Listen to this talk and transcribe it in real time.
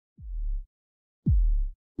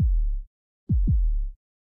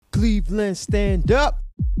Cleveland, stand up.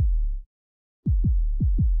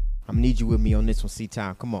 I'm gonna need you with me on this one,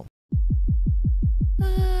 C-Time. Come on.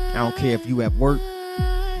 I don't care if you at work,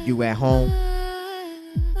 you at home.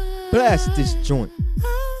 Blast this joint.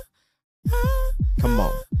 Come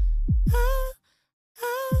on.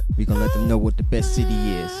 We gonna let them know what the best city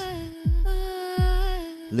is.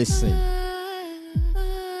 Listen.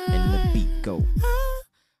 And the beat go.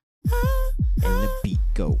 And the beat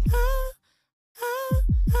go.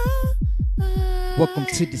 Welcome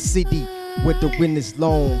to the city where the winter's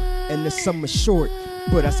long and the summer's short,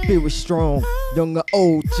 but our spirit's strong. Young or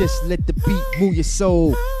old, just let the beat move your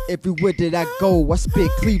soul. Everywhere that I go, I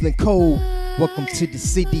spit Cleveland cold. Welcome to the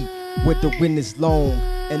city where the winter's long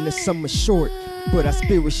and the summer's short, but our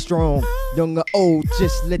spirit's strong. Young or old,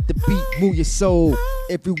 just let the beat move your soul.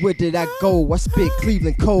 Everywhere that I go, I spit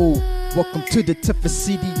Cleveland cold. Welcome to the toughest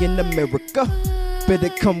city in America. Better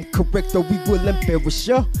come correct or we will embarrass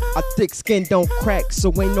ya. Our thick skin don't crack, so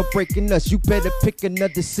ain't no breaking us. You better pick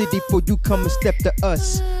another city before you come and step to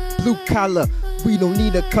us. Blue collar, we don't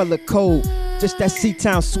need a color code. Just that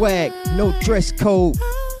C-Town swag, no dress code.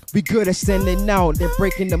 We good at standing out and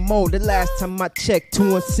breaking the mold. The last time I checked,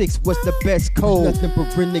 2 and 6 was the best code. Nothing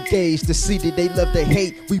but renegades, the city they love to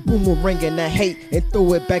hate. We boomeranging that hate and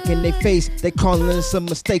throw it back in their face. They calling us a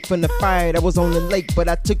mistake from the fire that was on the lake, but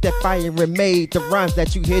I took that fire and made the rhymes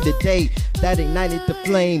that you hear today. That ignited the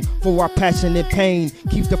flame for our passion and pain.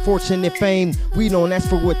 Keep the fortune and fame. We don't ask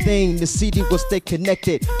for a thing. The city will stay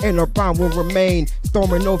connected and our bond will remain.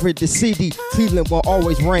 Storming over the city, Cleveland will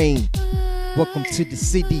always reign. Welcome to the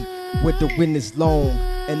city where the winter's long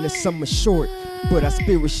and the summer's short, but our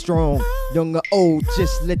spirit's strong. Young or old,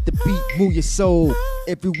 just let the beat move your soul.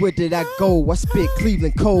 Everywhere that I go, I spit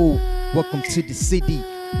Cleveland cold. Welcome to the city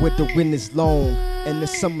where the winter's long and the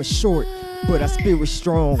summer's short, but our spirit's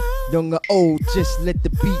strong. Young or old, just let the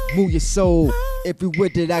beat move your soul. Everywhere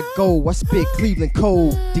that I go, I spit Cleveland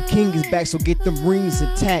cold. The king is back, so get them rings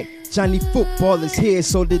intact. Johnny Football is here,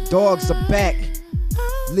 so the dogs are back.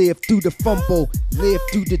 Live through the fumble, live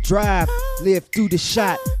through the drive, live through the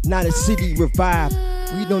shot, now the city revive.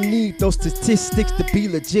 We don't need those statistics to be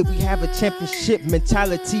legit. We have a championship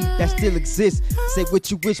mentality that still exists. Say what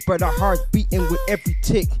you wish, but our hearts beating with every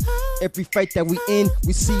tick. Every fight that we in,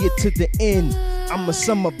 we see it to the end. I'm a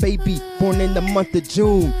summer baby, born in the month of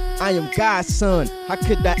June. I am God's son, how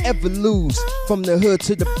could I ever lose? From the hood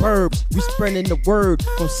to the burbs, we spreading the word.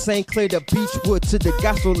 From St. Clair to Beechwood to the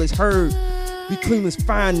gospel is heard. We Cleveland's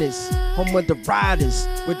finest, home of the riders,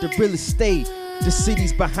 where the real estate, the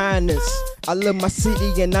city's behind us. I love my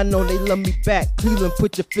city and I know they love me back. Cleveland,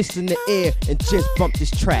 put your fist in the air and just bump this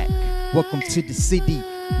track. Welcome to the city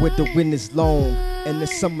where the winter's long and the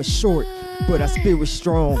summer's short, but our spirit's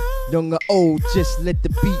strong. Young or old, just let the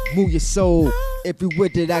beat move your soul. Everywhere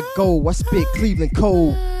that I go, I spit Cleveland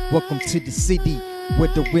cold. Welcome to the city where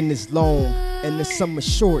the winter's long and the summer's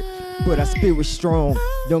short, but our spirit's strong.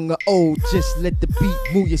 Young or old, just let the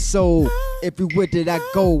beat move your soul. Everywhere that I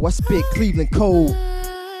go, I spit Cleveland cold.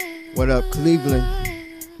 What up, Cleveland?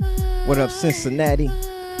 What up, Cincinnati,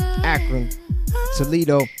 Akron,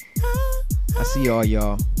 Toledo? I see all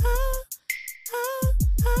y'all.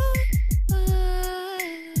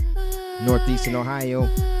 Northeastern Ohio,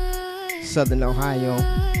 Southern Ohio.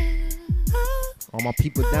 All my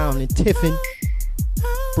people down in Tiffin,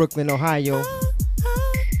 Brooklyn, Ohio,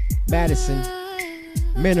 Madison,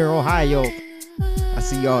 Menor, Ohio. I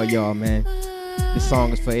see all y'all, man. This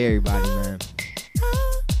song is for everybody, man.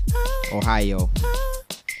 Ohio,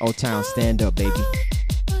 Old Town, stand up, baby.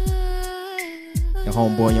 The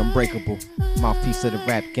homeboy Unbreakable, mouthpiece of the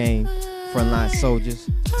rap game. Frontline Soldiers,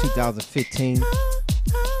 2015.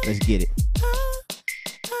 Let's get it.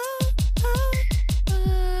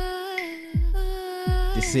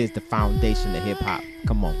 This is the foundation of hip hop.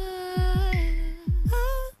 Come on.